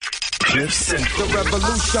CliffCentral. The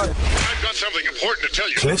revolution. I've got something important to tell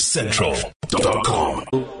you. CliffCentral.com.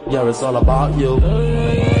 Yeah, it's all about you.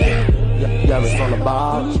 Yeah, it's all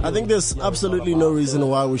about you. I think there's absolutely no reason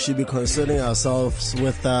why we should be concerning ourselves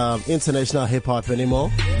with international hip-hop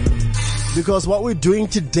anymore. Because what we're doing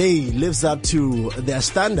today lives up to their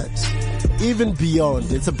standards, even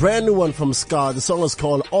beyond. It's a brand new one from Scar. The song is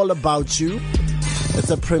called All About You. It's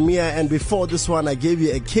a premiere, and before this one, I gave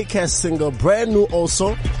you a kick-ass single, brand new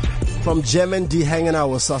also, from German D hanging out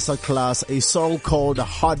with Sasa Class, a song called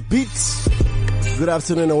Heartbeats. Good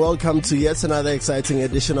afternoon and welcome to yet another exciting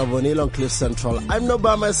edition of Oneal on Cliff Central. I'm not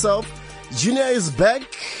by myself. Junior is back.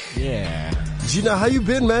 Yeah. Junior, how you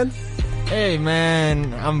been, man? Hey,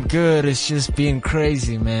 man, I'm good. It's just been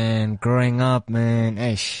crazy, man. Growing up, man.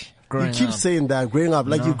 You keep saying that, growing up,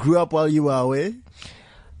 like you grew up while you were away?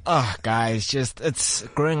 Guys,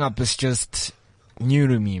 growing up is just new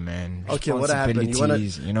to me, man. Okay, what happened?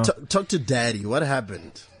 You know? Talk to daddy. What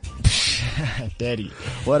happened? Daddy.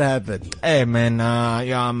 What happened? Hey, man,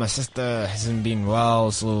 my sister hasn't been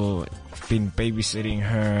well, so I've been babysitting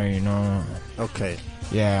her, you know. Okay.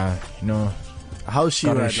 Yeah, you know. How's she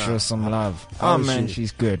Gotta right show now? some love. Man,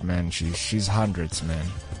 she's good, man. She's hundreds, man.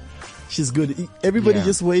 She's good. Everybody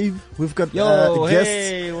just wave. We've got guests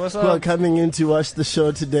hey, what's who up? are coming in to watch the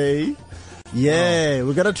show today. Yeah,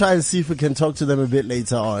 we're going to try and see if we can talk to them a bit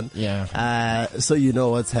later on. Yeah. So you know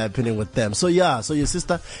what's happening with them. So your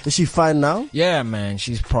sister, is she fine now? Yeah, man.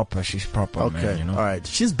 She's proper, Okay. man, you know. All right.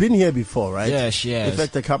 She's been here before, right? Yeah, she has. In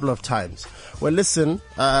fact, a couple of times. Well, listen,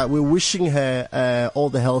 we're wishing her all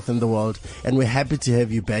the health in the world, and we're happy to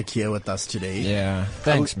have you back here with us today. Yeah.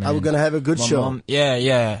 Thanks, man. Are we going to have a good My show? mom,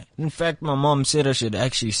 yeah. In fact, my mom said I should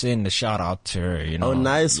actually send a shout out to her, you know. Oh,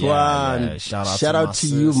 nice one. Yeah, shout out to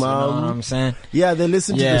you, sis, Mom. You know what I'm saying? Yeah, they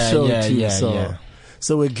listen to the show too. Yeah.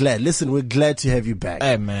 So we're glad. Listen, we're glad to have you back.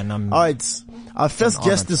 Hey, man. All right. Our first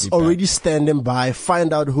guest is already standing by.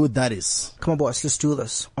 Find out who that is. Come on, boys, let's do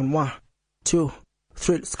this. On 1, 2,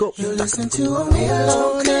 3, let's go. You listen to Oneal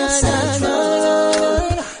on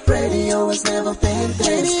CliffCentral. Radio has never been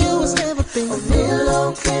this good. Oneal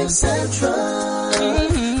on CliffCentral.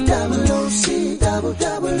 Double OC, double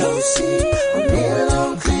OC. Oneal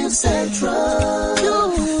on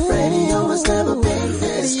CliffCentral. Radio has never been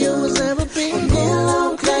this good. Oneal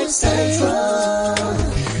on CliffCentral.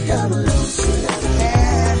 Double OC.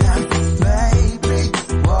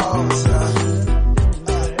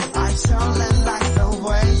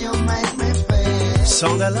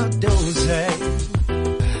 Sont de la dose,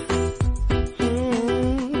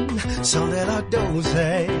 sont de la dose.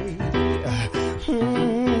 I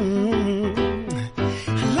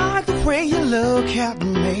like the way you look at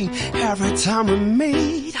me every time we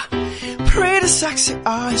meet. Pretty sexy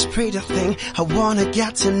eyes, pretty thing, I wanna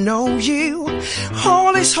get to know you.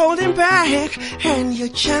 Always holding back, and you're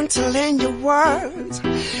gentle in your words.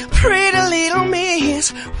 Pretty little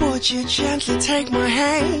miss, would you gently take my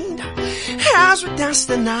hand? As we dance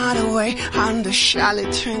the night away under shallow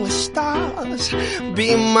twinkling stars.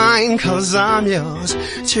 Be mine, 'cause I'm yours,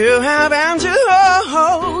 to have and to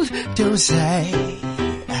hold. Do say,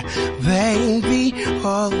 baby,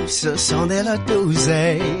 oh, so sont de la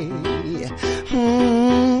douze.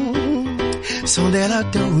 Sont de la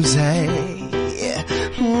douze.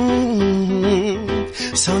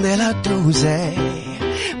 Sont de la douze.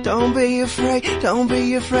 Don't be afraid,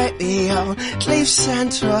 yo. Cliff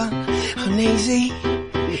Central, uneasy.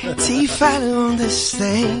 T-felo on this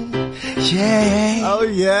thing, yeah. Oh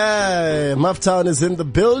yeah, Mufftown is in the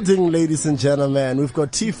building, ladies and gentlemen. We've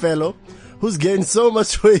got T-felo, who's gained so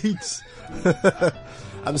much weight.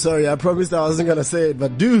 I'm sorry, I promised I wasn't gonna say it,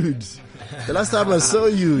 but dude, the last time I saw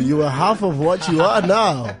you, you were half of what you are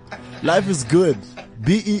now. Life is good.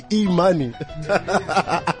 BEE money.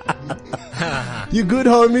 You good,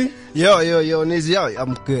 homie? Yo, Nizi,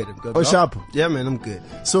 I'm good. Oh, sharp. Yeah, man, I'm good.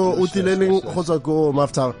 So, Utileling Hosako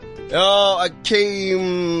Mufftown. Oh, I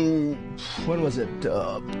came, when was it?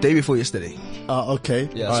 Day before yesterday. Okay.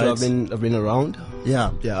 Yeah, all so right. I've been around. Yeah.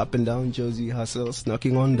 Yeah, up and down Josie hustles,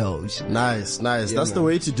 knocking on doors. Nice. Yeah, That's the man.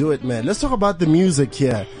 way to do it, man. Let's talk about the music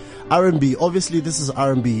here. R&B. Obviously, this is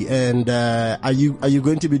R&B. And are you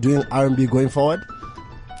going to be doing R&B going forward?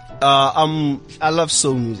 I love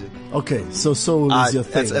soul music. Okay, so soul is your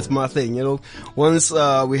thing. That's my thing, you know. Once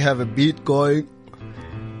we have a beat going,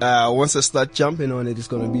 once I start jumping on it, it's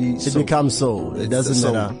gonna be it becomes soul. It doesn't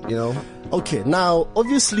soul, matter, you know. Okay, now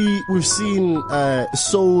obviously we've seen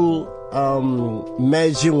soul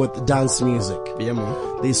merging with dance music. Yeah,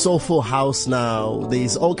 man. There's soulful house now.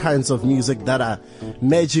 There's all kinds of music that are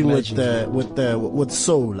merging with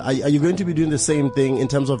soul. Are you going to be doing the same thing in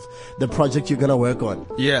terms of the project you're gonna work on?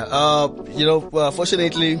 Yeah.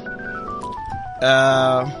 Fortunately,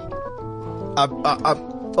 I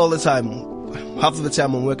all the time. Half of the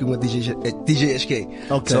time I'm working with DJ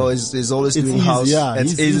HK. Okay. So it's always doing easy, house. yeah.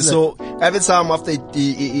 It's He's easy. like- So every time after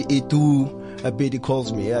he do a bit, he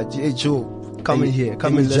calls me. Yeah, hey Joe, come in here,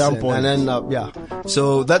 come and and you listen. jump on And then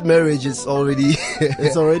so that marriage is already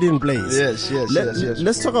It's already in place. Yes.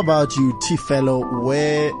 Let's talk about you, T-felo.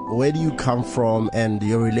 Where do you come from and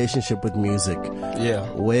your relationship with music? Yeah.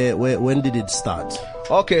 When did it start?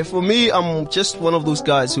 Okay, for me, I'm just one of those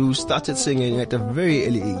guys who started singing at a very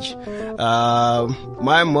early age.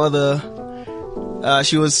 My mother,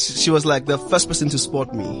 she was like the first person to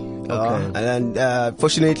spot me. Okay. And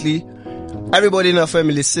fortunately, everybody in our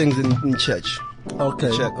family sings in church. Okay.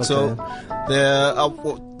 In church. Okay. So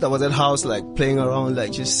I was at house like playing around,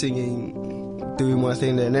 like just singing, doing my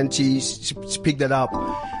thing. And then she picked that up.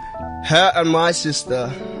 Her and my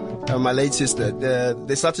sister. My late sister,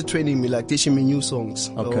 they started training me, like teaching me new songs.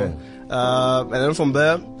 Okay. And then from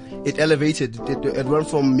there, it elevated. It went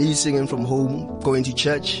from me singing from home, going to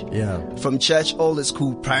church. Yeah. From church, all the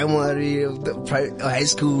school, primary, high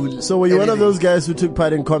school. So were you one of everything. those guys who took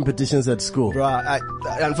part in competitions at school? Bruh,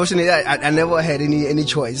 unfortunately, I never had any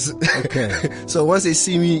choice. Okay. So once they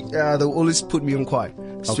see me, they always put me on choir,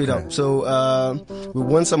 straight Okay. up. So we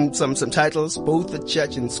won some titles, both at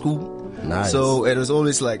church and school. Nice. So it was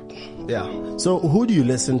always like, yeah. So who do you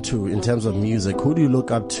listen to in terms of music? Who do you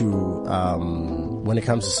look up to when it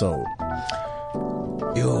comes to soul?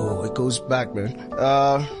 Yo, it goes back, man.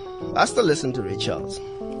 I still listen to Ray Charles.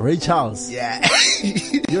 Ray Charles. Yeah.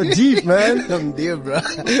 You're deep, man. I'm deep, bro.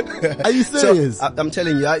 Are you serious? So, I'm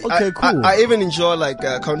telling you. Okay, cool. I even enjoy like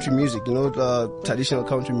country music, traditional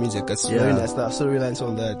country music. That's very nice stuff. So reliant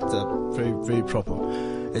on that, very, very proper.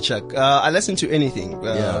 Check. I listen to anything,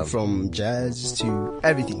 from jazz to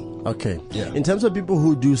everything. Okay. Yeah. In terms of people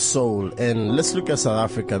who do soul, and let's look at South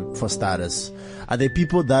Africa for starters, are there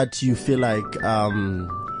people that you feel like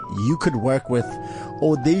you could work with,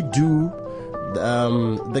 or they do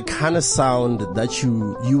the kind of sound that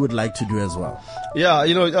you would like to do as well? Yeah,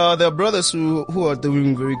 there are brothers who are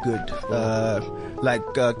doing very good, like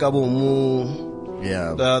Gabo Mu.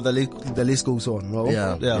 Yeah. The list goes on. No?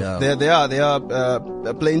 Yeah. There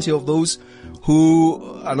are plenty of those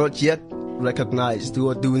who are not yet recognized, who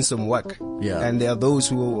are doing some work. Yeah. And there are those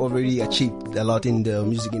who already achieved a lot in the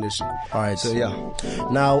music industry. All right. So yeah.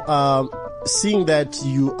 Now, seeing that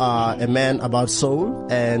you are a man about soul,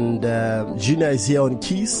 and Junior is here on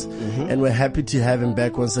keys, and we're happy to have him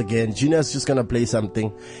back once again. Junior's just gonna play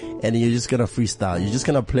something, and you're just gonna freestyle. You're just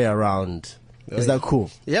gonna play around. Is that cool?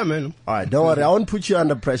 Yeah, man. All right, don't worry. I won't put you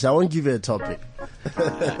under pressure. I won't give you a topic.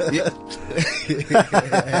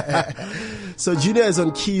 So Junior is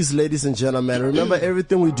on keys, ladies and gentlemen. Remember,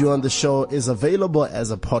 everything we do on the show is available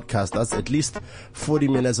as a podcast. That's at least 40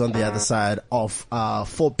 minutes on the other side of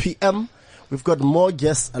 4 p.m. We've got more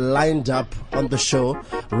guests lined up on the show.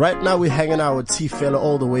 Right now, we're hanging out with T-felo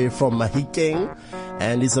all the way from Mahikeng,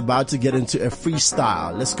 and he's about to get into a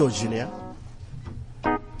freestyle. Let's go, Junior.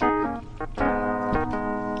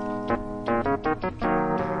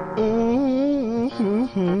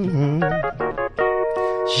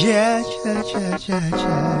 Yeah.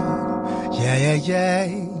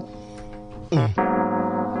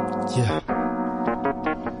 Yeah.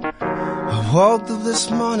 I woke up this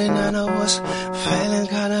morning and I was feeling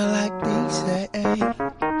kinda like they say.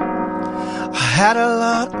 I had a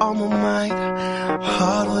lot on my mind,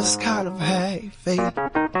 heart was kind of heavy.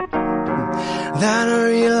 Then I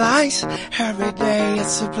realized every day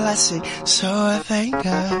it's a blessing, so I thank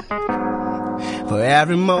God for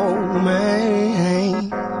every moment,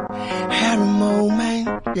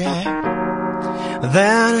 yeah.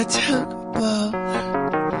 Then I took a book,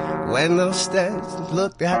 went upstairs,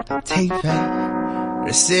 looked at the TV,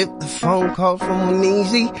 received the phone call from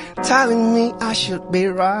Oneal telling me I should be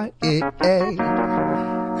right. I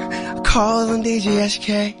called on DJ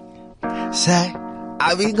HK, said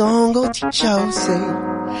I be gonna go to Josie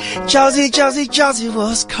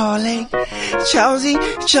was calling. Josie,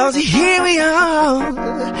 here we are.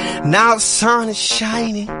 Now the sun is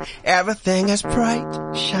shining, everything is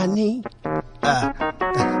bright, shiny.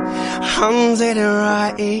 I'm sitting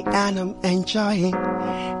right and I'm enjoying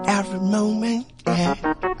every moment, yeah.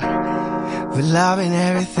 We're loving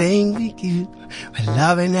everything we do. We're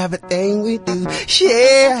loving everything we do,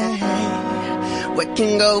 yeah. We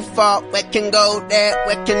can go far, we can go there,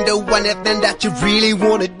 we can do anything that you really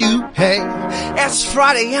wanna do. Hey, it's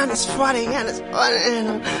Friday and it's Friday and it's Friday and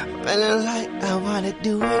I'm feeling like I wanna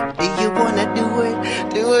do it. Do you wanna do it?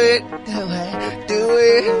 Do it, do it, do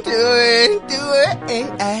it, do it, do it. Hey,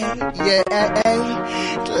 hey, yeah, hey.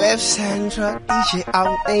 CliffCentral, DJ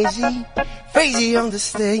out easy, crazy on the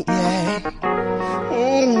stage, yeah.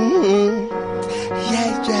 Mm-hmm.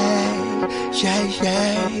 Yeah,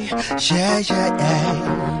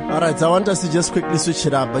 yeah. All right, I want us to just quickly switch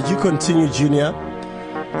it up, but you continue, Junior.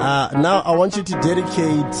 Now I want you to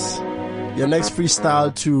dedicate your next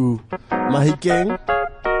freestyle to Mahikeng,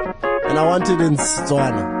 and I want it in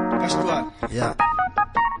Setswana. That's what? Yeah.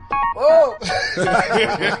 Oh!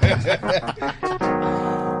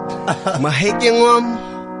 Mahikeng wam,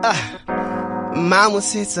 mama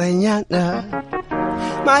sits on yana.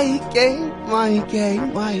 Mahikeng. My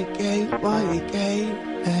game,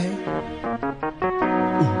 hey.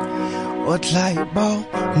 What like bow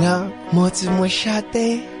na moti mo shate,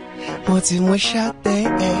 hey.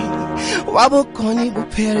 Wabo koni bu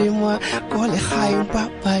peri mo kole khaim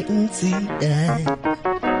papa inti, hey.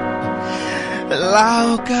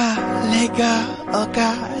 Lauka lega oka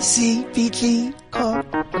si pitli ko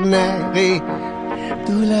nari.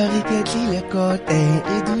 Doulari ke lile kote,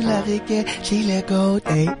 doulari ke lile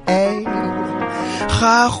kote, eh.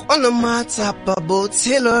 Ha on mata babo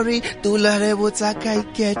tilori, doulare botaka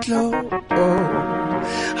iketlo.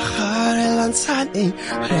 Ha relansani,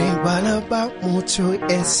 rebana ba mucho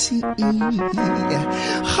esi.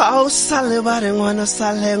 Ha salivare wana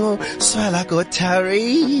salengo, swala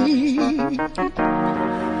kotari.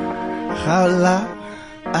 Hala.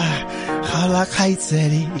 Hala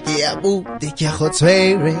kaitseri, yeah, boo, the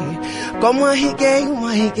Kachotwere. Come on, he game,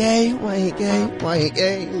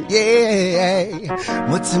 yeah.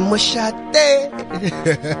 What's in my shot day?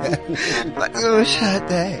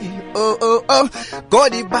 Oh,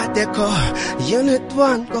 Godi Bateko, Unit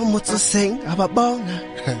 1, come to sing about Bona.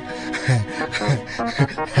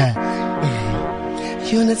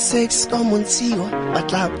 Unit 6, come on, see what,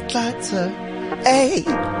 but loud, hey,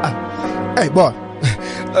 hey, boy.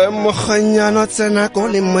 Mokhanya no tsena ko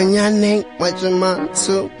le manyane machima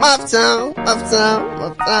to uptown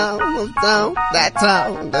that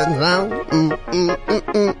town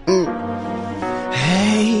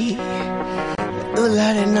hey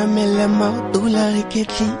dollar na melema dollar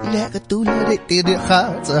ketli le dollar de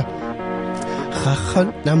khata khakhon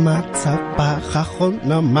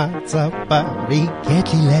na matapa ri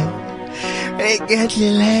ketli le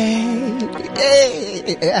hey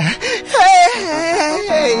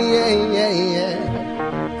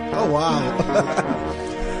Oh wow.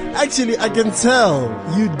 Actually, I can tell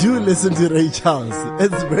you do listen to Ray Charles.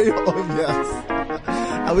 It's very obvious.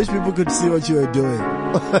 I wish people could see what you are doing.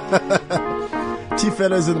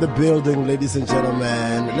 T-felo is in the building, ladies and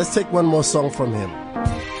gentlemen. Let's take one more song from him.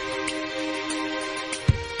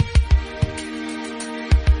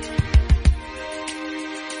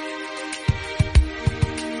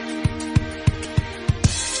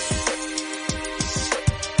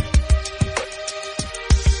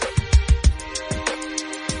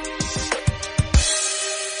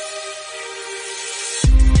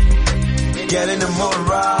 Get in the mood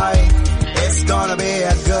right. It's gonna be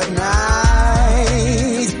a good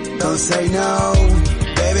night. Don't say no,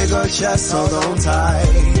 baby, go just hold on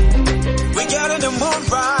tight. We get in the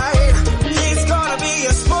mood right. It's gonna be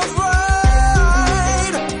a smooth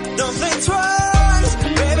ride. Don't think twice,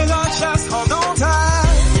 baby, go just hold on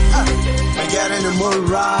tight. We get in the mood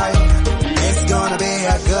right. It's gonna be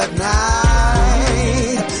a good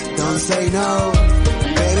night. Don't say no,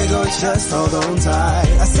 baby, go just hold on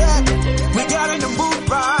tight. I said, we got in the mood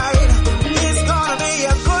right. It's gonna be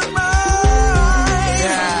a good night.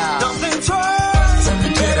 Yeah. Don't think twice.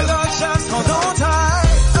 Baby, don't just hold on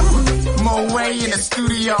tight. More way in the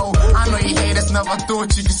studio. I know you haters never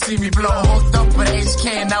thought you could see me blow. Hooked up with HK,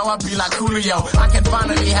 now I be like Julio. I can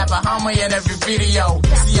finally have a Hummer in every video.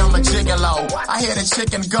 See, I'm a gigolo. I hear the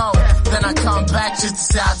chicken go. Then I come back just to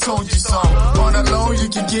say I told you so. On the low, you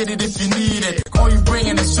can get it if you need it. Or you bring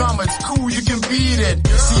in the drummer, it's cool, you can beat it.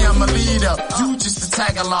 See, I'm a leader, you just a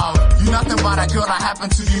tag along. You nothing but a girl I happen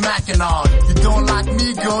to be macking on. You don't like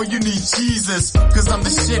me, girl, you need Jesus. Cause I'm the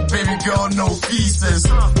shit, baby girl, no pieces.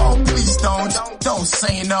 Oh, please don't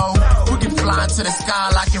say no. We can fly to the sky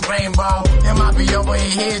like a rainbow. It might be over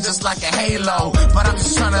your head just like a halo. But I'm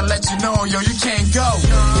just trying to let you know, yo, you can't go.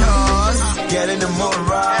 Cause get in the mood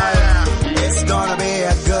right. It's gonna be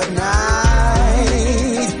a good night.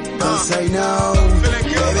 Don't say no,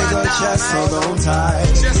 baby, go just hold on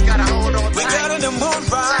tight. just gotta hold on tight. We got in the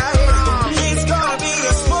mood right. It's gonna be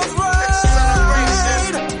a smooth ride.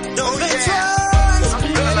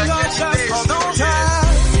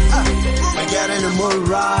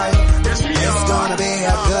 right. It's gonna be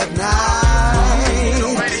a good night.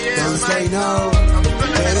 Don't say no.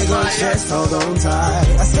 Baby, go just hold on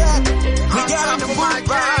tight. I said, we got in the mood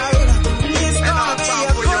right. It's gonna be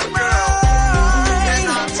a good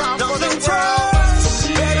night. Don't think twice.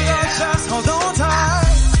 Baby, go just hold on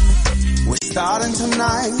tight. We're starting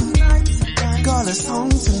tonight. Got a song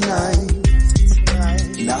tonight.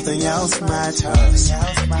 Nothing else matters.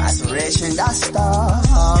 Aspiration that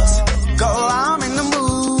stars. Girl, I'm in the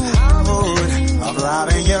mood of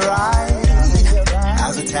loving you right.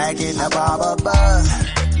 As we take it above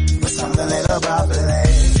with something little bubbly.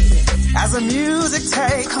 As the music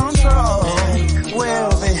take control,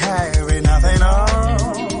 we'll be having nothing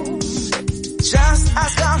on. Just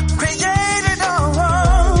as God created the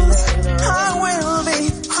world, I will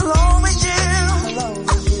be alone with you.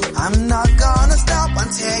 I'm not gonna stop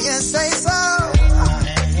until you say so.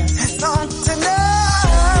 It's on tonight.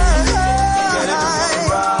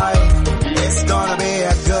 It's gonna be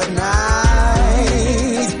a good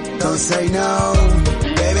night. Don't say no,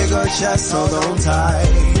 baby, go just hold on tight.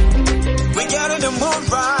 We got in the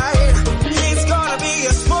mood right. It's gonna be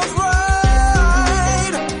a smooth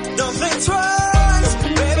ride. Don't think twice,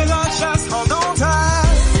 baby, go just hold on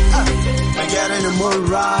tight. We got in the mood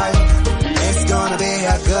right. It's gonna be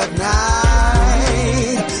a good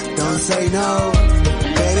night. Don't say no,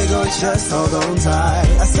 baby, go just hold on tight.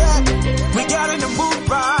 I said, we got in the mood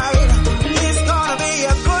right. It's gonna be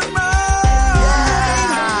a good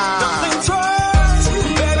night. Don't think twice,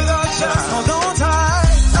 baby, go just hold on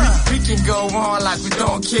tight. We can go on like we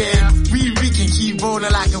don't care. We can keep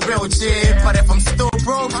rolling like a wheelchair. But if I'm still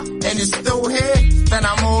broke and it's still here, then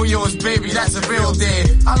I'm all yours, baby, that's a real deal.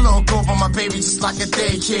 I look over my baby just like a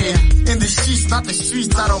daycare. In the sheets, not the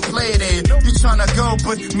streets, I don't play there. You tryna go,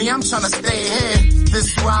 but me, I'm tryna stay here. This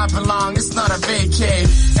is where I belong, it's not a vacay.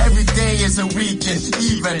 Every day is a weekend,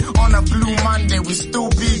 even on a blue Monday, we still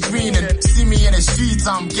be greening. See me in the streets,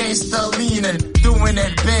 I'm gangster leaning. Doing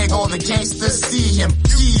it big, all the gangsters see him.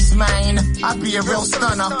 Jeez, man, I be a real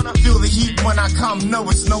stunner. Feel the heat when I come, no,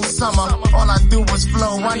 it's no summer. All I do is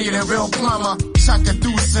flow, I need a real plumber. Chuck a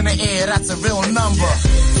deuce in the air, that's a real number.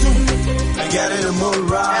 I get in the mood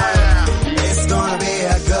right. It's gonna be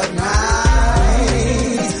a good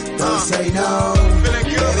night. Don't say no,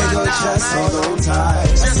 baby, go just hold on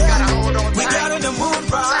tight. We got in the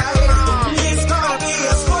mood right. It's gonna be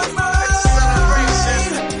a smooth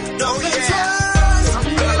ride. Don't think twice,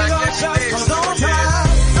 baby, go just hold on tight.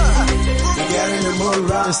 We get in the mood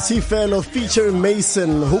right. It's T-felo featuring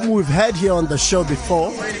Mason, whom we've had here on the show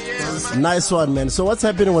before. Nice one, man. So what's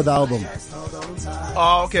happening with the album?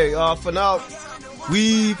 Okay, for now,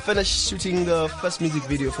 we finished shooting the first music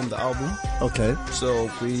video from the album. Okay. So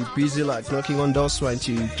we're busy like knocking on doors trying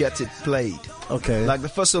to get it played. Okay. Like the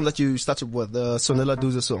first song that you started with, the Sonela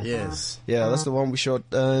Duza song. Yes. Yeah, that's the one we shot.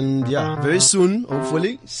 And yeah, very soon,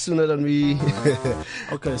 hopefully, sooner than we...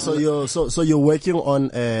 Okay, so you're working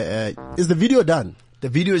on, is the video done? The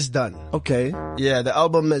video is done. Okay. Yeah, the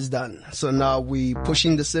album is done. So now we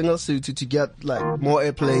pushing the singles to get like more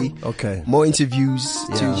airplay. Okay. More interviews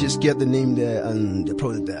to just get the name there and the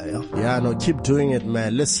product there. Yeah. Yeah, no, keep doing it,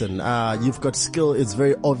 man. Listen, you've got skill. It's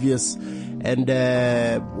very obvious. And,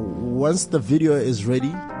 once the video is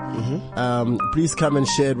ready, please come and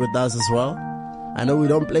share it with us as well. I know we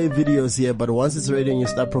don't play videos here, but once it's ready and you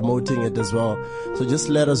start promoting it as well. So just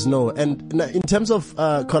let us know. And in terms of,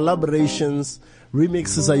 collaborations,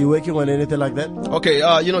 remixes, are you working on anything like that? Okay,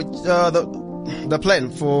 the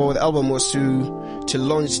plan for the album was to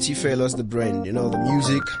launch T-felo as the brand, the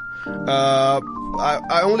music.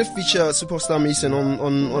 I only feature Superstar Mason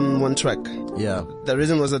on one track. Yeah. The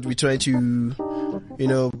reason was that we tried to,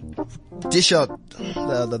 dish out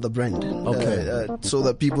the brand. Okay. So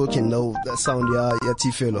that people can know the sound,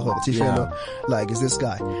 T-felo. T-felo, like, is this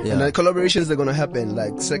guy. Yeah. And then collaborations are gonna happen,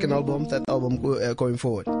 like second album, third album, going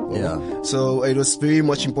forward. Yeah. So it was very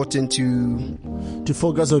much important to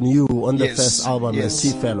focus on you on the first album as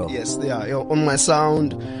T-felo. Yes, on my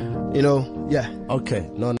sound, yeah. Okay,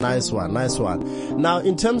 no, nice one. Now,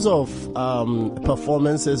 in terms of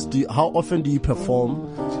performances, how often do you perform?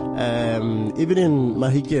 Even in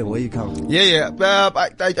Mahikeng, where you come? Yeah.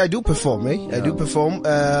 I do perform, I do perform.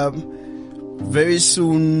 Very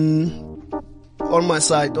soon on my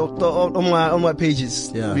site, on my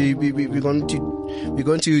pages. Yeah. We're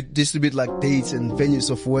going to distribute like dates and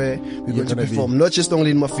venues of where we're going to perform. Not just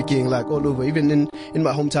only in Mahikeng, like all over, even in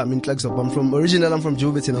my hometown in CliffCentral. I'm from Joburg, I'm from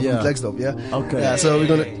Joburg, in CliffCentral. Yeah. Okay. Yeah. So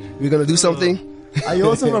we're gonna do something Are you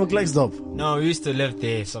also from Klerksdorp? No, we used to live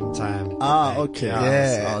there sometime. Ah, okay.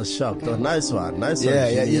 Yeah. I was shocked. Oh, nice one.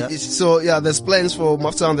 Yeah. So there's plans for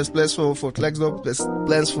Maftown, there's plans for Klerksdorp, there's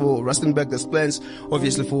plans for Rustenburg, there's plans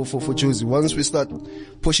obviously for Jersey. Once we start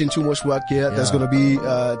pushing too much work here, there's gonna be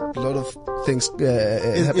a lot of things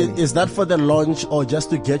happening. Is that for the launch or just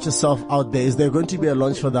to get yourself out there? Is there going to be a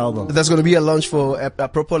launch for the album? There's gonna be a launch for a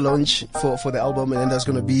proper launch for the album, and then there's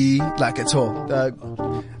gonna be like a tour.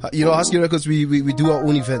 Husky Records, we do our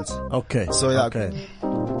own events. Okay. So yeah. Okay.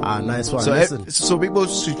 Nice one. So people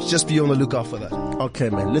should just be on the lookout for that. Okay,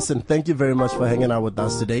 man. Listen, thank you very much for hanging out with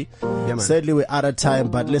us today. Yeah, man. Sadly, we're out of time,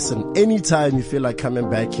 but listen, anytime you feel like coming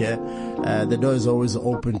back here, the door is always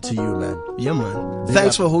open to you, man. Yeah, man.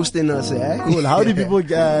 Thanks for hosting us. Cool. How do people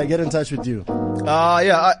get in touch with you? I'm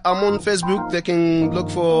on Facebook. They can look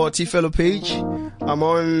for T-felo page. I'm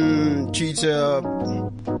on Twitter,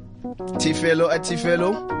 T-felo at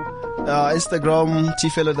T-felo. Instagram,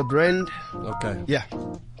 T-felo the brand. Okay. Yeah.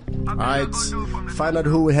 Alright, find out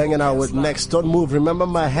who we're hanging out with next. Don't move. Remember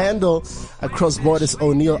my handle across borders,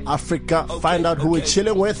 Oneal Africa. Find out who we're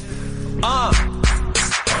chilling with.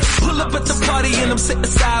 Pull up at the party and I'm sitting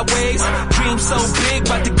sideways. Dream so big,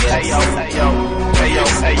 about to get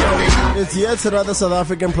It's yet another South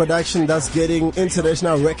African production that's getting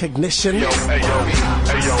international recognition.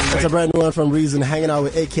 It's a brand new one from Reason, hanging out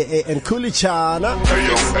with AKA and Kulichana.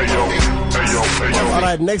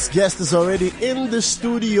 Alright, next guest is already in the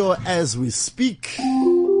studio as we speak.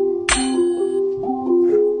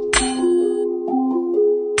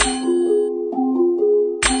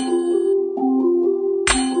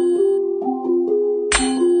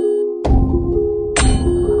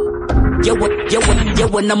 Yo,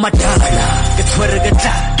 na matala,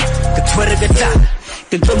 ketwergata,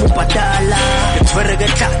 ketwemu patala,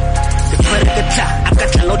 ketwergata,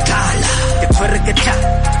 akatalotala,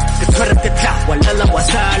 ketwergata, walala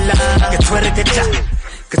wasala, ketwergata,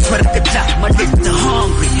 my nigga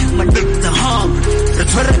hungry,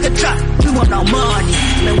 ketwergata, we want our money,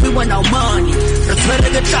 man, we want our money,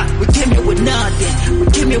 ketwergata, we came here with nothing,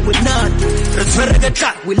 ketwergata,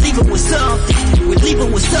 we leaving with something,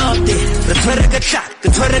 ketwergata,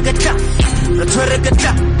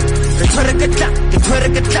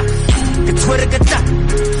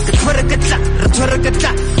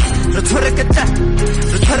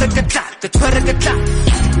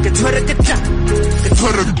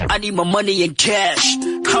 I need my money in cash.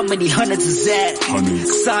 How many hundreds is that?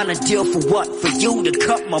 Sign a deal for what? For you to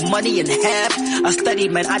cut my money in half? I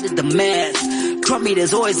studied, man, I did the math. Trust me,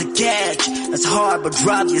 there's always a catch. It's hard, but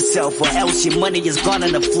drive yourself, or else your money is gone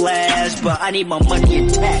in a flash. But I need my money in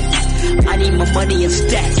tax. I need my money in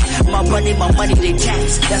stacks. My money, they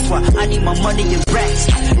tax. That's why I need my money in racks.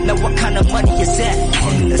 Now what kind of money is that?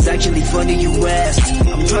 It's actually funny you asked.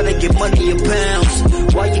 I'm trying to get money in pounds.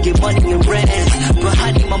 Why you get money in rands? But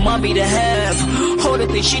I need my mommy to have all the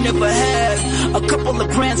things she never had. A couple of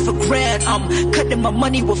grands for grand. I'm cutting my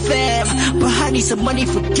money with fam. But I need some money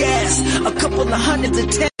for gas. A couple of hundreds of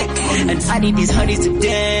tank. And I need these honeys to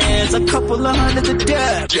dance. A couple of hundreds of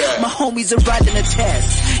dubs. My homies are riding a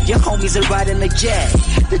test. Your homies are riding a jet.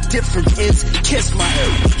 The difference is kiss my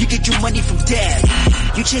head. You get your money from dad.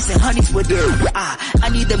 You chasing honeys with her. I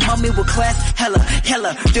need a mommy with class. Hella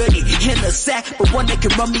dirty in the sack. But one that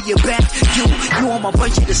can run me your back. You on my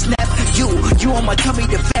bunch to snap. You on my tummy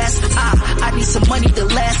to fast. I need some money to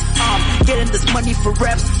last. Getting this money for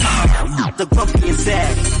reps. The grumpy and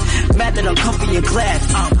sad. Mad that I'm comfy and glad.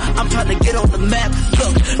 I'm trying to get on the map.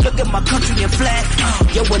 Look at my country and flag.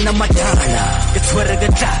 Yo, when I'm a dollar.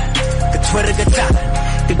 Ketwergata,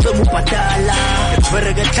 ketwemu patala,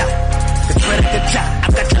 ketwergata,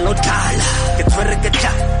 akatalotala,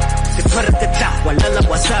 ketwergata, walala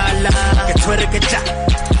wasala, ketwergata,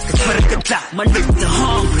 my nigga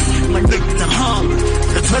hungry,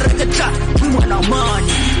 ketwergata, we want our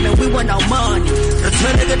money, man, we want our money,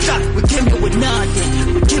 ketwergata, we came here with nothing,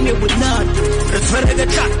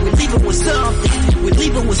 ketwergata, we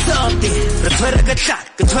leaving with something, ketwergata,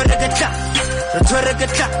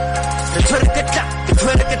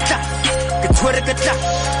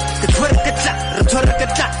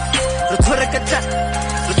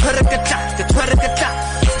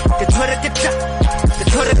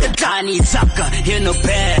 I need Zaka in the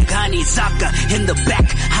bag, I need Zaka in the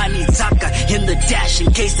back, I need Zaka in the dash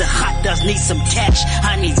in case the hot does need some cash.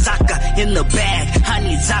 I need Zaka in the bag, I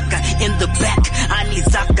need Zaka in the back, I need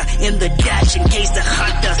Zaka in the dash in case the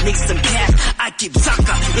hot does need some cash. I keep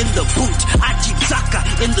Zaka in the boot, I keep Zaka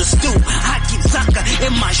in the stew, I keep Zaka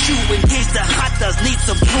in my shoe in case the hot does need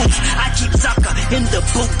some proof. I keep Zaka in the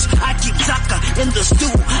boot, I keep Zaka in the stew,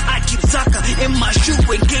 I keep Zaka in my shoe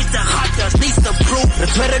in case the hot does need some proof.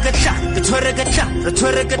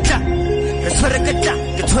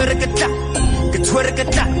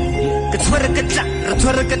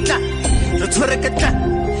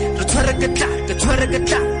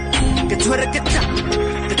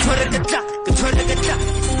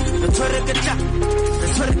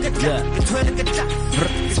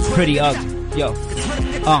 Pretty ugly, yo.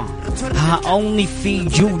 I only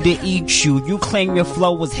feed you to eat you. You claim your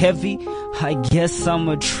flow was heavy. I guess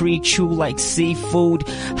I'ma treat you like seafood.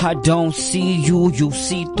 I don't see you, you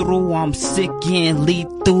see through. I'm sick and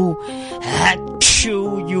lethal.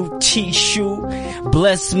 Achoo, you tissue.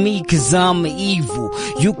 Bless me cause I'm evil.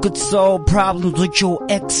 You could solve problems with your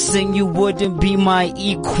ex and you wouldn't be my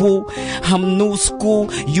equal. I'm new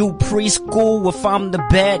school, you preschool. If I'm the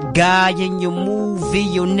bad guy in your movie,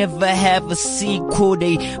 you'll never have a sequel.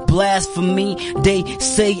 They blaspheme, they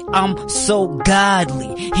say I'm so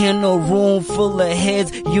godly. In a room full of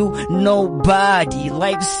heads, you nobody.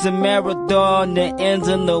 Life's a marathon that ends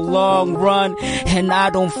in the long run, and I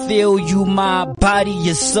don't feel you, my body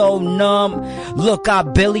is so numb. Look, I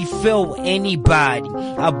barely feel anybody.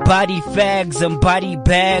 I body fags and body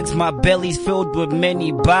bags. My belly's filled with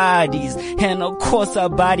many bodies, and of course I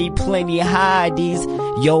body plenty hotties.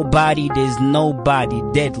 Your body, there's nobody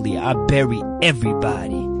deadly. I bury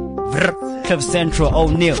everybody. CliffCentral,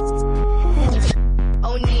 Oneal.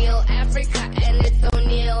 Oneal, Africa, and it's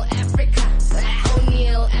Oneal, Africa.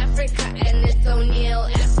 Oneal, Africa, and it's Oneal,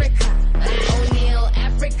 Africa. Oneal,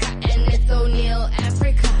 Africa, and it's Oneal,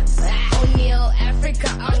 Africa. Oneal, Africa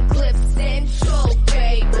on CliffCentral,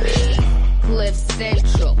 baby.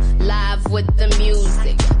 CliffCentral, live with the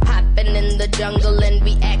music. Popping in the jungle and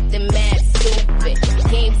we acting mad stupid.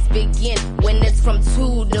 Games begin when it's from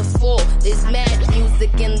 2 to 4. There's mad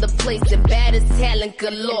music in the place, the baddest talent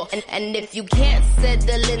galore. And if you can't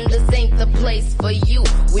settle in, this ain't the place for you.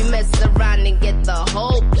 We mess around and get the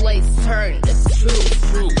whole place turned. It's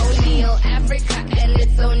true. Oneal, Africa, and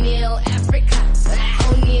it's Oneal, Africa.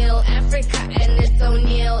 Oneal, Africa, and it's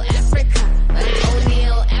Oneal, Africa.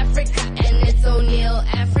 Oneal, Africa, and it's Oneal,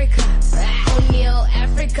 Africa. Oneal,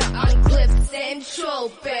 Africa on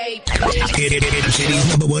CliffCentral, baby.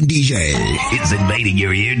 City's #1 DJ. It's invading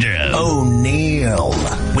your eardrum. Oneal.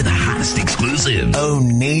 With the hottest exclusive.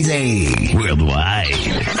 Oneezy. Worldwide.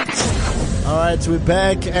 Alright, we're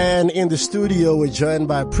back, and in the studio we're joined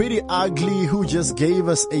by Priddy Ugly, who just gave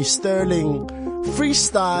us a sterling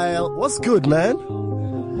freestyle. What's good, man?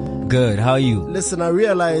 Good, how are you? Listen, I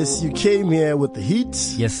realize you came here with the heat.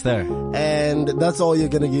 Yes, sir. And that's all you're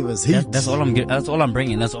gonna give us, heat. That's all I'm bringing.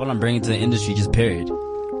 That's all I'm bringing to the industry, just period.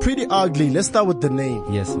 Priddy Ugly, let's start with the name.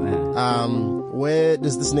 Yes, man. Where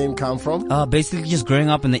does this name come from? Basically just growing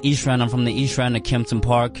up in the East Rand. I'm from the East Rand of Kempton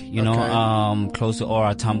Park, you know, close to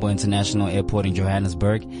Ora Tambo International Airport in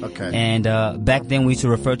Johannesburg. Okay. And back then we used to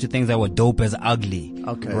refer to things that were dope as ugly.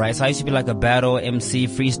 Okay. Right? So I used to be like a battle MC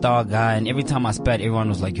freestyle guy, and every time I spat, everyone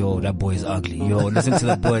was like, yo, that boy is ugly. Yo, listen to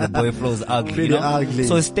the boy flows ugly. Pretty you know? ugly.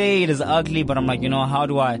 So it stayed as ugly, but I'm like, you know, how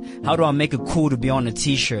do I make it cool to be on a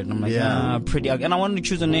t-shirt? And I'm like, pretty ugly. And I wanted to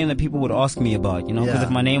choose a name that people would ask me about, you know, because if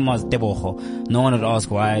my name was Teboho, no one would ask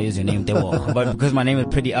why is your name Teboho. But because my name is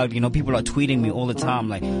Pretty Ugly, you know, people are tweeting me all the time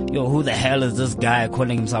like, yo, who the hell is this guy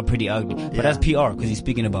calling himself Pretty Ugly? But that's PR because he's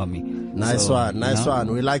speaking about me. Nice one.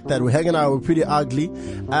 We like that. We're hanging out with Pretty Ugly,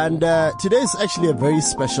 and today is actually a very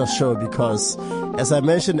special show because, as I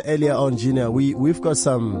mentioned earlier on, Junior, we've got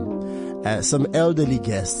some elderly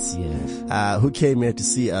guests who came here to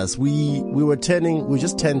see us. We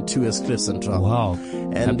just turned 2 as CliffCentral. Wow.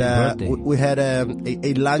 And we had a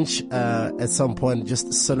lunch at some point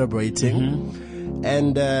just celebrating. Mm-hmm.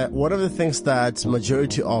 And one of the things that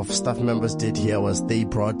majority of staff members did here was they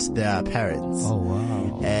brought their parents. Oh,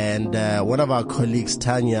 wow. And one of our colleagues,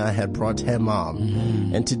 Tanya, had brought her mom.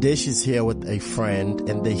 Mm-hmm. And today she's here with a friend,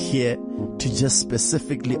 and they're here to just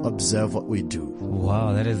specifically observe what we do.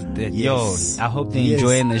 Wow, that is... Yes. Yo, I hope they're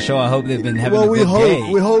enjoying the show. I hope they've been having a good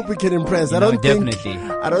day. We hope we can impress. I don't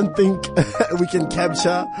think we can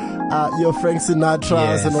capture your Frank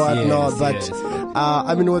Sinatras and whatnot, but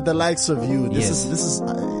I mean, with the likes of you, this is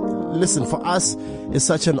listen, for us, it's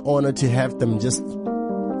such an honor to have them just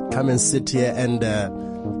come and sit here and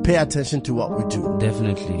pay attention to what we do.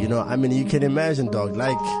 Definitely. You know, I mean, you can imagine, dog,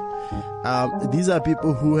 like, these are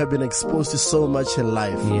people who have been exposed to so much in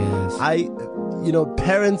life. Yes.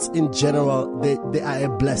 Parents in general, they are a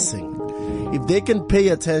blessing. If they can pay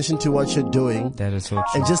attention to what you're doing, that is so true,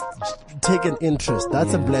 and just take an interest,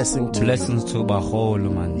 that's a blessing too. Blessings to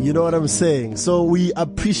Baholo, man. You know what I'm saying? So we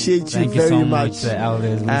appreciate you very much. Thank you so much,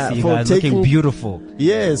 elders. We see you for guys looking beautiful.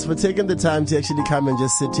 Yes, for taking the time to actually come and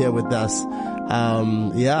just sit here with us.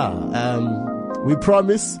 We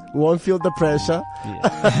promise we won't feel the pressure.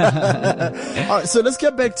 Yeah. All right, so let's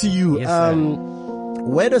get back to you. Yes,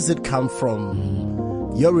 where does it come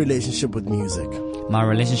from, your relationship with music? My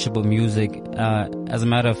relationship with music, as a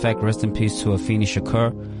matter of fact, rest in peace to Afeni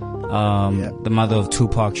Shakur, the mother of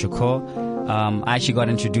Tupac Shakur. I actually got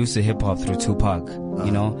introduced to hip hop through Tupac.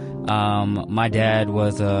 You know, my dad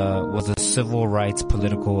was a civil rights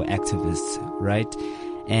political activist, right?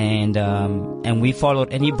 And we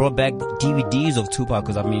followed, and he brought back DVDs of Tupac,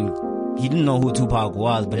 because I mean, he didn't know who Tupac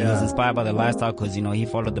was, but he was inspired by the lifestyle, because, you know, he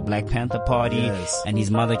followed the Black Panther Party, and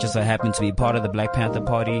his mother just so happened to be part of the Black Panther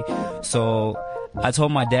Party. So I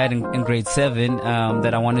told my dad in grade 7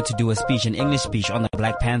 that I wanted to do a speech, an English speech on the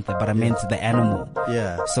Black Panther, but I meant the animal.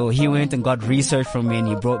 Yeah. So he went and got research from me, and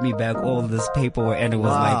he brought me back all this paperwork, and it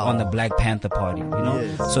was like on the Black Panther Party, you know.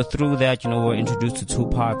 Yes. So through that, you know, we're introduced to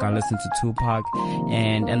Tupac. I listened to Tupac,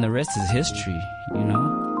 and the rest is history, you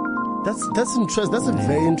know. That's interesting. That's a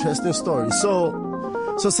very interesting story.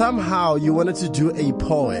 So somehow you wanted to do a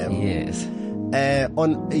poem. Yes.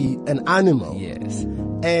 On an animal. Yes.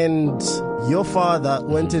 And your father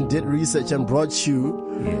went and did research and brought you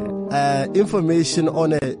information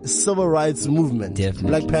on a civil rights movement. Definitely.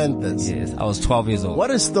 Black Panthers. Yes. I was 12 years old. What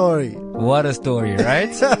a story. What a story,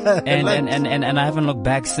 right? and I haven't looked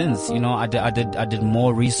back since. You know, I did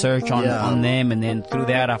more research on them, and then through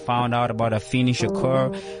that I found out about Afeni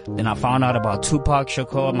Shakur. Then I found out about Tupac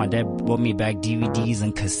Shakur. My dad brought me back DVDs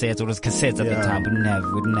and cassettes. It was cassettes at the time. We didn't have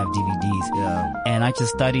DVDs. Yeah. And I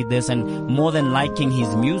just studied this, and more than liking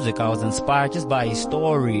his music, I was inspired just by his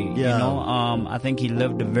story. Yeah. You know, I think he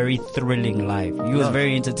lived a very thrilling life. He was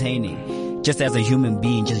very entertaining, just as a human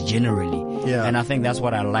being, just generally. Yeah. And I think that's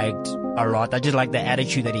what I liked a lot. I just like the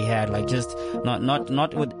attitude that he had, like just not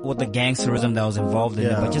with the gangsterism that was involved in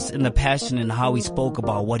it, but just in the passion and how he spoke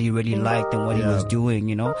about what he really liked and what he was doing,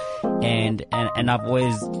 you know. And I've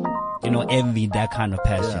always, you know, envied that kind of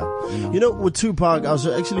passion. You know, with Tupac, I was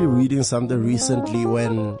actually reading something recently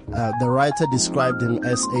when the writer described him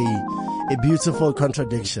as a beautiful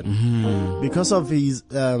contradiction because of his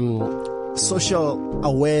social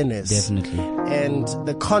awareness. Definitely. And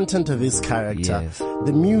the content of his character,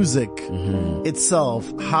 the music itself,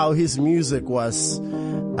 how his music was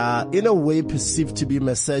in a way perceived to be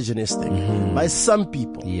misogynistic by some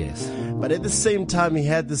people. Yes. But at the same time, he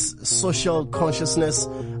had this social consciousness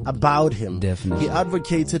about him. Definitely. He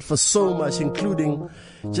advocated for so much, including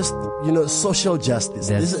just, you know, social justice.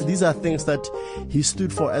 These are things that he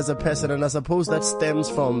stood for as a person, and I suppose that stems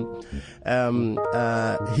from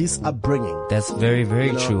his upbringing. That's very,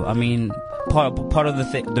 very true. I mean, part of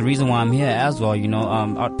the reason why I'm here as well, you know,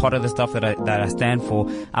 part of the stuff that I stand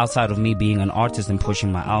for, outside of me being an artist and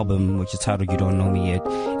pushing my album, which is titled You Don't Know Me Yet,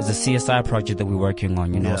 is a CSI project that we're working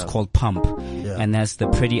on. You know, it's called Pump, and that's the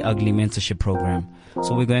Priddy Ugly mentorship program.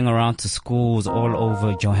 So we're going around to schools all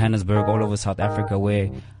over Johannesburg, all over South Africa, where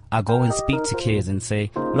I go and speak to kids and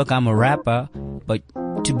say, look, I'm a rapper, but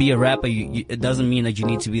to be a rapper, it doesn't mean that you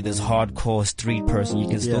need to be this hardcore street person. You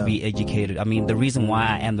can still be educated. I mean, the reason why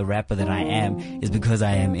I am the rapper that I am is because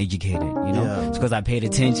I am educated, you know? It's because I paid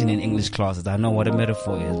attention in English classes. I know what a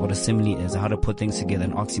metaphor is, what a simile is, how to put things together,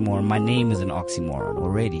 an oxymoron. My name is an oxymoron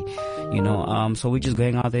already, you know? So we're just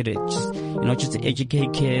going out there to just, you know, just to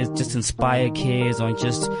educate kids, just inspire kids on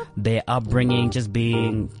just their upbringing, just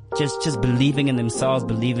being, just believing in themselves,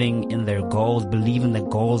 believing in their goals, believing that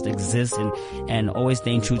goals exist, and always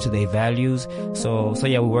staying true to their values. So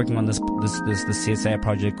yeah, we're working on this CSI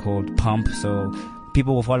project called Pump. So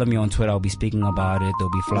people will follow me on Twitter. I'll be speaking about it.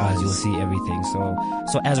 There'll be flyers. You'll see everything.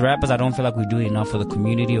 So as rappers, I don't feel like we do enough for the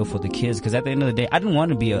community or for the kids. Because at the end of the day, I didn't want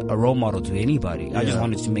to be a role model to anybody. I just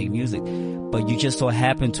wanted to make music. But you just so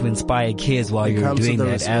happen to inspire kids while you're doing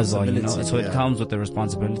that as well, you know. So it comes with the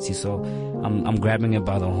responsibility. So I'm grabbing it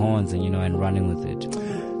by the horns and, you know, and running with it.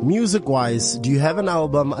 Music-wise, do you have an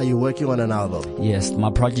album? Are you working on an album? Yes, my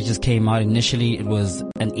project just came out. Initially, it was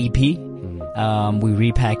an EP. We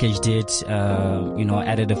repackaged it, you know,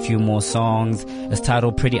 added a few more songs. It's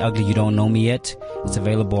titled Priddy Ugly, You Don't Know Me Yet. It's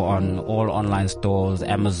available on all online stores,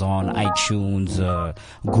 Amazon, iTunes,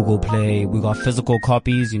 Google Play. We got physical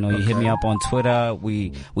copies. You know, you hit me up on Twitter.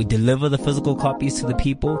 We deliver the physical copies to the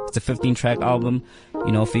people. It's a 15-track album,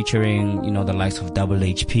 you know, featuring, you know, the likes of Double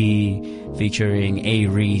HP, featuring A.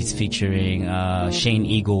 Reeds, featuring Shane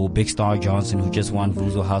Eagle, Big Star Johnson, who just won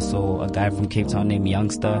Vuzo Hustle, a guy from Cape Town named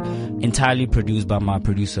Youngster, entirely produced by my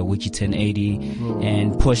producer, Witchy 1080,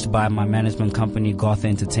 and pushed by my management company, Goth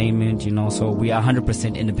Entertainment, you know, so we are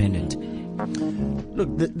 100% independent. Look,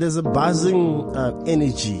 there's a buzzing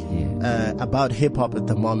energy about hip-hop at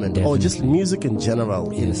the moment, or just music in general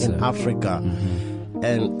in Africa.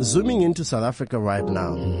 And zooming into South Africa right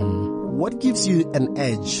now, what gives you an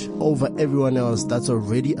edge over everyone else that's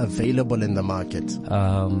already available in the market?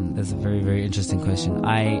 That's a very, very interesting question.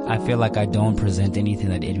 I feel like I don't present anything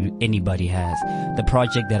that anybody has. The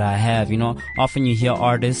project that I have, you know, often you hear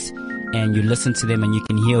artists and you listen to them and you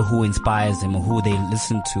can hear who inspires them or who they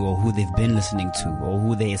listen to or who they've been listening to or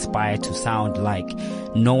who they aspire to sound like.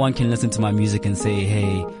 No one can listen to my music and say,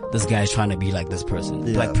 hey, this guy's trying to be like this person.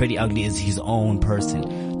 Yeah. Like Priddy Ugly is his own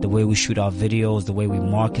person. The way we shoot our videos, the way we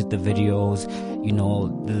market the videos, you know,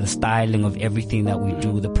 the styling of everything that we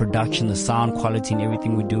do, the production, the sound quality and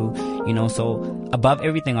everything we do, you know. So above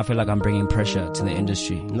everything, I feel like I'm bringing pressure to the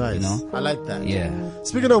industry. Nice. You know? I like that. Yeah.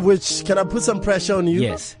 Speaking of which, can I put some pressure on you?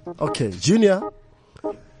 Yes. Okay, Junior.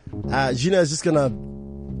 Junior is just gonna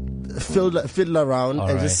fiddle around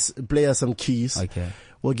and just play us some keys. Okay.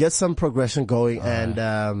 We'll get some progression going,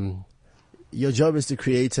 and your job is to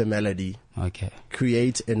create a melody. Okay.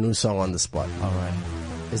 Create a new song on the spot. All right.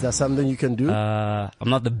 Is that something you can do? I'm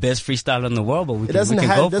not the best freestyler in the world, but we can go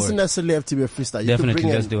for it. Doesn't necessarily have to be a freestyle. Definitely,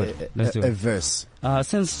 you let's do it. Let's do it. A verse.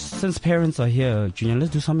 Since parents are here, Junior,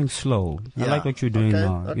 let's do something slow. Yeah. I like what you're doing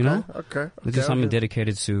now. Okay, you know? Okay. Let's do something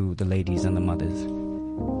dedicated to the ladies and the mothers.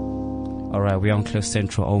 All right, we're on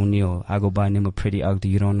CliffCentral, Oneal. I go by the name of Priddy Ugly.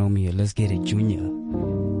 You don't know me yet. Let's get it, Junior.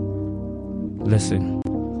 Listen.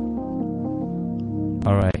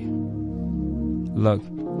 All right. Look.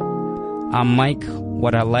 I mic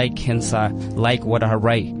what I like, hence I like what I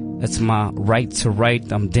write. It's my right to write.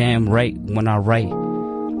 I'm damn right when I write.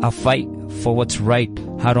 I fight for what's right.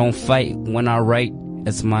 I don't fight when I write.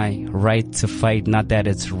 It's my right to fight, not that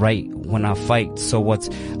it's right when I fight. So what's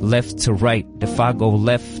left to right? If I go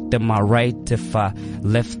left, then my right. If I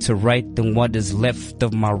left to right, then what is left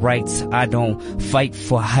of my rights? I don't fight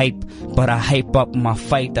for hype, but I hype up my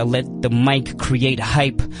fight. I let the mic create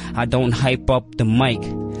hype. I don't hype up the mic.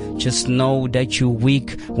 Just know that you're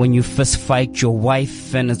weak when you fist fight your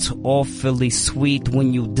wife, and it's awfully sweet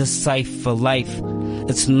when you decipher life.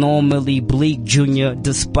 It's normally bleak, Junior,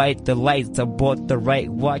 despite the lights. I bought the right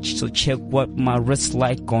watch, so check what my wrist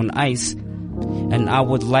like on ice. And I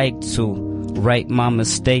would like to right my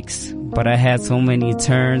mistakes, but I had so many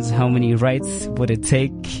turns. How many rights would it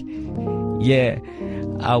take? Yeah,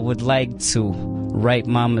 I would like to right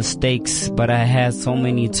my mistakes, but I had so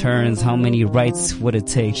many turns. How many rights would it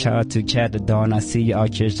take? Shout out to Chad the Dawn, I see you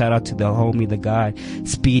out here. Shout out to the homie, the guy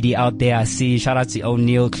Speedy out there, I see you. Shout out to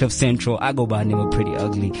Oneal, CliffCentral. I go by the name of Priddy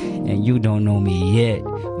Ugly, and you don't know me yet.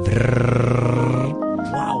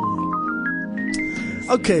 Wow.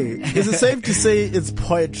 Okay, is it safe to say it's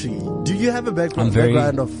poetry? Do you have a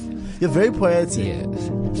background of... You're very poetic. Yeah.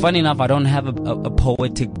 Funny enough, I don't have a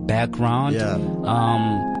poetic background. Yeah.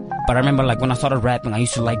 But I remember, like, when I started rapping, I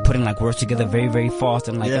used to like putting like words together very, very fast,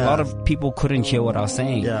 and like a lot of people couldn't hear what I was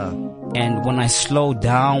saying. Yeah. And when I slowed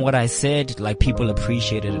down what I said, like, people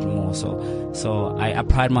appreciated it more. So I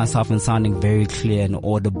pride myself in sounding very clear and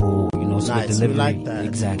audible, you know. So nice. the delivery, we like that.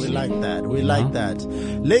 Exactly. We like that. We like that.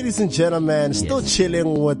 Ladies and gentlemen, still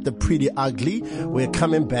chilling with the Priddy Ugly. We're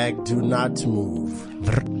coming back. Do not move.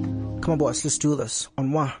 Come on, boys, let's do this.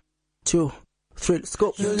 On 1, 2, 3, let's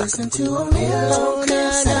go. You listen to Oneal on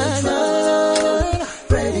CliffCentral.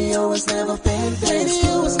 Radio has never been this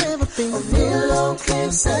good. Oneal on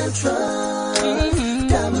CliffCentral.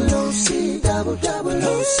 Double OC, double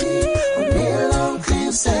OC. Oneal on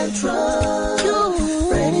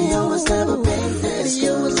CliffCentral. Radio has never been this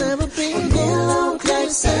good. Oneal on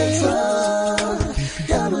CliffCentral.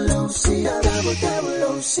 Double OC, double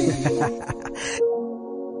OC.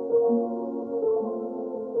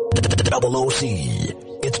 Double OC.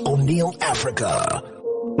 It's Oneal Africa.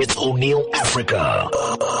 It's Oneal Africa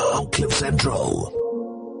on CliffCentral.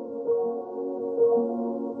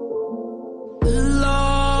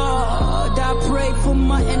 Lord, I pray for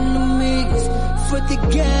my enemies, for the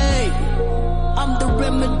game. I'm the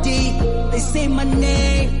remedy. They say my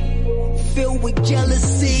name, filled with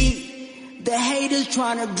jealousy. The haters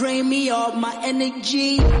trying to drain me of my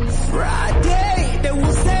energy. Friday, they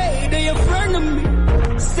will say they a friend of me.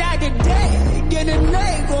 Saturday, get a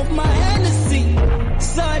name off my Hennessy.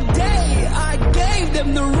 Sunday, I gave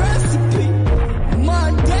them the recipe.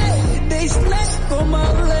 Monday, they snack on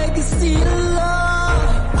my legacy.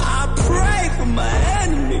 Lord, I pray for my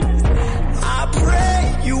enemies. I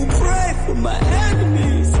pray, you pray for my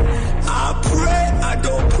enemies. I pray, I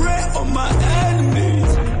don't pray on my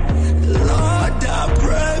enemies. Lord, I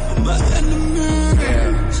pray for my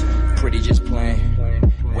enemies. Priddy just playing.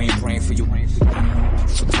 We ain't praying for you.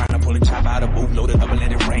 So trying to pull a chop out of boot, load it up and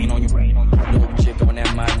let it rain on you. Little chick on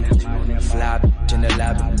that mic, fly in the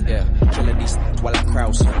lobby, yeah.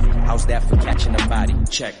 that for catching a body?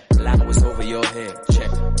 Check. Line was over your head.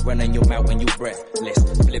 Check. Running your mouth when you breathless.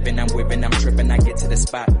 Flipping, I'm whipping, I'm tripping, I get to the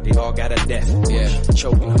spot. They all got a death. Yeah.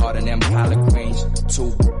 Choking hard on them collard greens. 2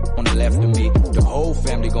 on the left of me. The whole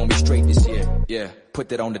family gonna be straight this year. Yeah. Put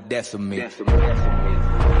that on the death of me. I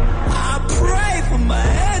pray for my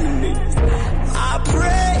enemies. I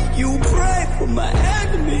pray, you pray for my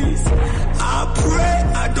enemies. I pray,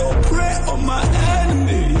 I don't pray on my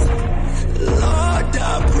enemies. Lord,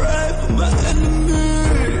 I pray for my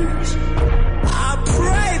enemies. I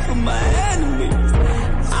pray for my enemies.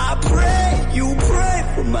 I pray, you pray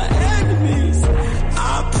for my enemies.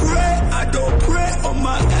 I pray, I don't pray on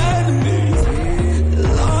my enemies.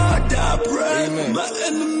 Lord, I pray for my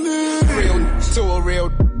enemies. Real to a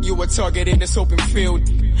real, you a target in this open field.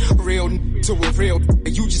 Real to a real,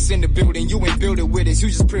 you just in the building, you ain't build it with us. You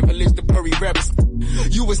just privileged to bury rappers.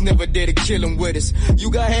 You was never there to kill them with us. You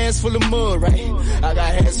got hands full of mud, right? I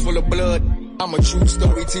got hands full of blood. I'm a true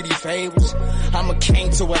story to these fables. I'm a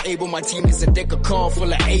king to enable my team is a deck of cards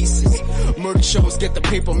full of aces. Murder shows, get the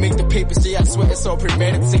paper, make the papers. Yeah, I swear it's all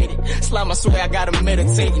premeditated. Slime, I swear I got them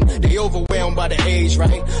meditating. They overwhelmed by the age,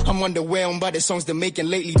 right? I'm underwhelmed by the songs they're making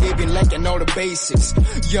lately. They've been lacking all the basics.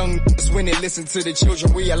 Young when they listen to the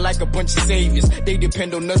children, we are like a bunch of saviors. They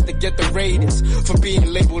depend on us to get the ratings. From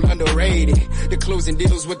being labeled underrated, the closing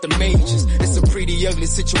deals with the majors. It's a pretty ugly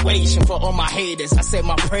situation for all my haters. I said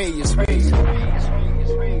my prayers.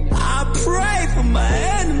 I pray for my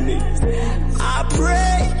enemies. I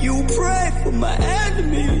pray, you pray for my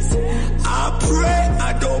enemies. I pray,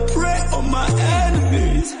 I don't pray on my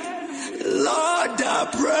enemies. Lord, I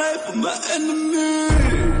pray for my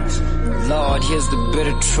enemies. Lord, here's the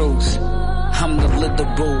bitter truth. I'm the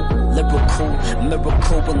literal, lyrical,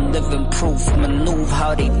 miracle and living proof. Maneuver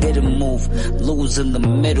how they didn't move. Lose in the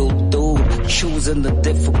middle, dude. Choosing the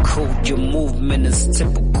difficult. Your movement is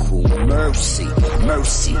typical. Mercy,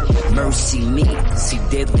 mercy, mercy me. See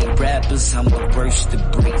deadly rappers, I'm the worst to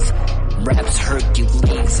breathe. Raps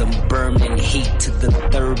Hercules, I'm burning heat to the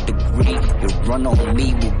 3rd degree. Your run on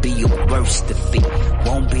me will be your worst defeat.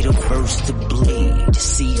 Won't be the first to bleed.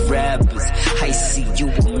 See rappers, I see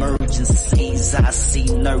you emergencies. I see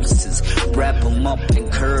nurses, wrap them up in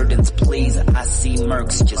curtains, please. I see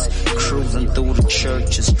mercs just cruising through the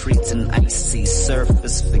churches, streets and icy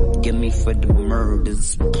surface. Forgive me for the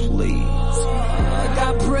murders, please.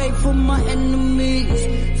 I pray for my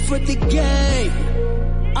enemies, for the game.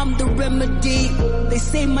 I'm the remedy, they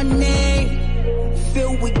say my name,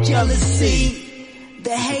 filled with jealousy.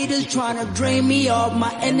 The haters trying to drain me of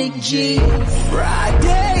my energy.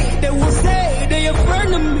 Friday, they will say they in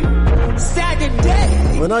front of me.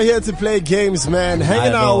 Saturday, we're not here to play games, man.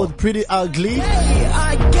 Hanging out with Priddy Ugly.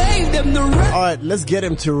 I gave them the rap. Alright, let's get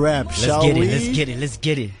him to rap, shall we? Let's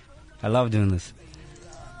get it. I love doing this.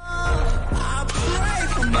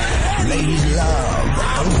 Ladies love.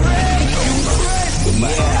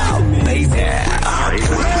 Yeah, baby.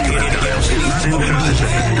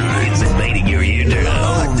 It's invading your eardrum.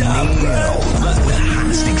 Oneal. With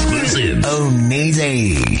hottest exclusive.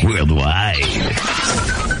 Oneal. Worldwide.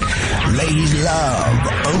 Ladies love.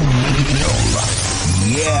 Oneal.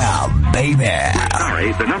 Yeah, baby.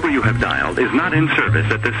 Sorry, the number you have dialed is not in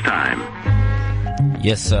service at this time.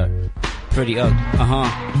 Yes, sir. Pretty ugly.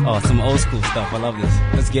 Oh, some old school stuff. I love this.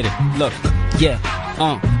 Let's get it. Look, yeah.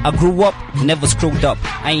 I grew up, never screwed up.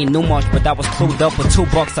 I ain't knew much, but I was clued up. With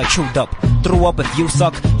 $2 I chewed up. Threw up if you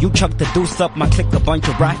suck. You chuck the deuce up. My click a bunch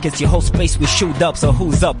of rockets. Your whole space we shoot up. So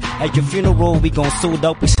who's up? At your funeral we gon' suit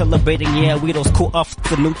up. We celebrating, yeah, we those cool off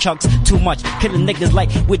the new chucks. Too much, killing niggas like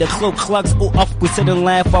we the cloak clugs. Ooh up, we sit and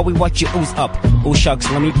laugh while we watch you ooze up. Ooh shucks,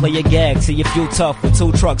 let me play a gag. See if you tough with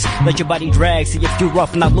 2 trucks. Let your body drag. See if you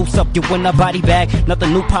rough, not loose up. You win a body bag.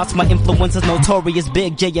 Nothing new pops. My influence is notorious.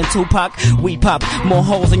 Big J and Tupac. We pop more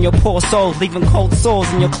holes in your poor souls, leaving cold sores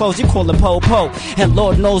in your clothes. You call it po-po. And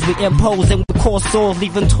Lord knows we impose and we cause sores,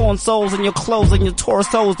 leaving torn souls in your clothes and your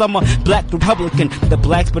torsos. I'm a black Republican. The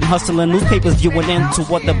blacks been hustling, newspapers viewing into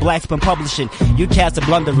what the blacks been publishing. You cats are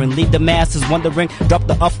blundering, leave the masses wondering. Drop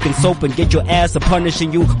the Ufkin soap and get your ass a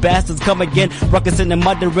punishing. You bastards come again, ruckusing and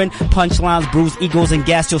muttering. Punchlines, bruise egos and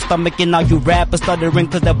gas your stomach. And now you rappers stuttering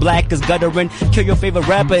cause the black is guttering. Kill your favorite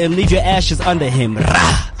rapper and leave your ashes under him.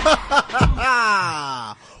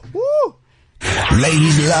 Woo.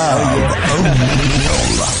 Ladies love.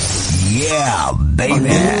 Oneal. Yeah, baby.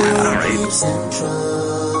 CliffCentral.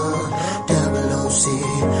 Double OC.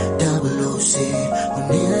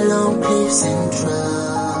 Oneal on CliffCentral.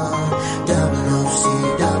 Double OC.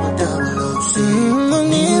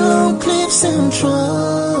 Oneal on CliffCentral.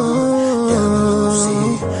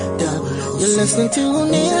 Double OC. You're listening to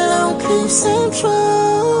Oneal on CliffCentral.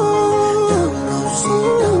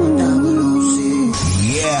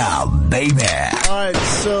 Yeah, baby.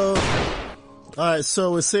 All right,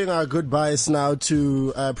 so we're saying our goodbyes now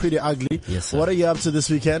to Priddy Ugly. Yes, sir. What are you up to this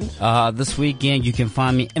weekend? This weekend you can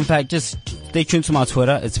find me. In fact, just stay tuned to my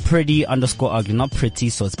Twitter. It's Priddy_ugly, not pretty.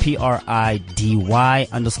 So it's PRIDY_ugly.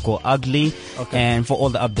 Okay. And for all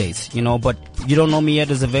the updates, but you don't know me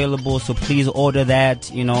yet, it's available. So please order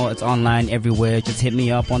that. It's online everywhere. Just hit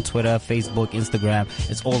me up on Twitter, Facebook, Instagram.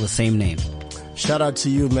 It's all the same name. Shout out to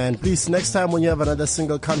you, man. Please, next time when you have another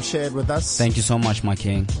single, come share it with us. Thank you so much, my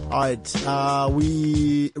king. All right.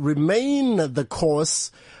 We remain the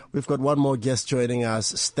course. We've got one more guest joining us.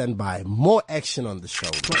 Stand by. More action on the show.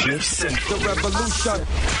 CliffCentral. The revolution.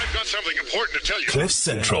 I've got something important to tell you.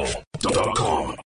 CliffCentral.com